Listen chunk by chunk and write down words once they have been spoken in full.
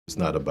It's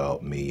not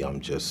about me,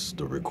 I'm just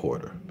the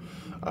recorder.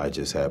 I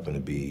just happen to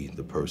be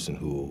the person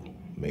who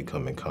may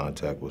come in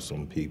contact with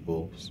some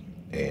people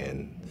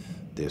and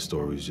their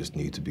stories just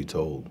need to be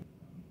told.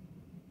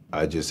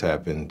 I just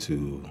happened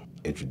to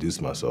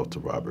introduce myself to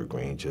Robert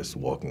Greene just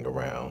walking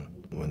around.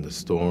 When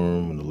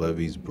the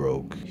levees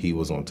broke, he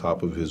was on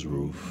top of his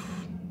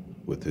roof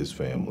with his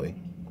family.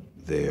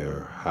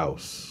 Their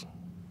house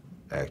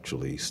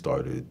actually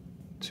started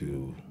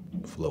to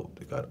float.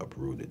 It got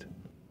uprooted.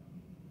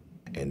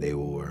 And they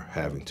were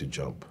having to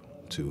jump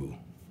to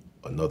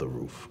another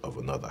roof of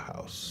another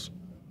house.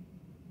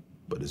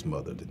 But his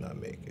mother did not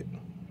make it,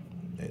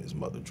 and his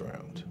mother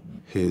drowned.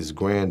 His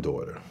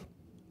granddaughter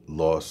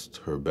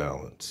lost her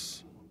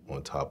balance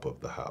on top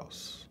of the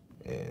house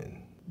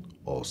and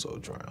also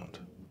drowned.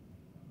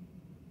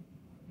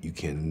 You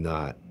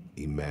cannot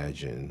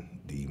imagine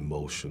the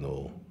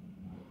emotional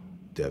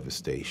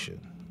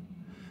devastation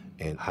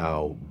and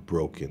how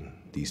broken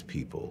these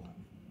people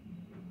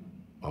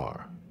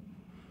are,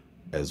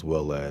 as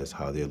well as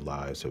how their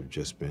lives have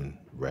just been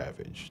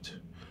ravaged.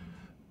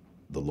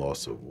 The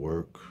loss of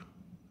work,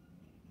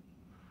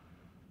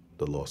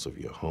 the loss of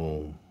your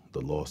home,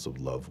 the loss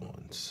of loved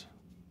ones.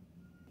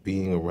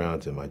 Being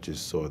around him, I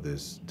just saw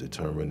this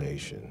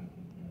determination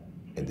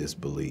and this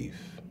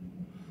belief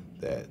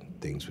that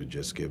things would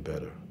just get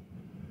better.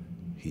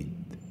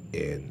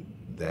 And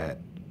that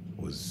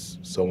was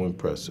so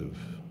impressive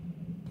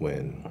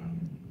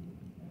when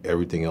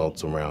everything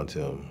else around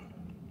him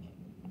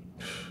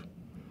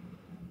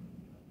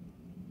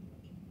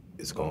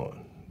is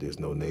gone. There's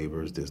no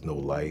neighbors, there's no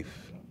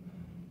life,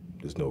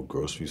 there's no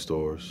grocery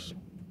stores,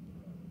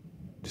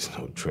 there's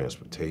no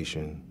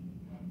transportation.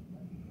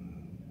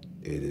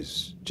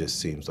 Just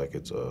seems like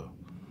the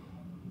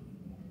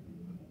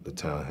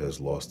town has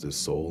lost its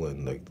soul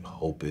and like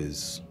hope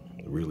is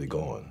really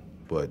gone.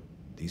 But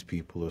these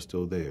people are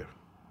still there.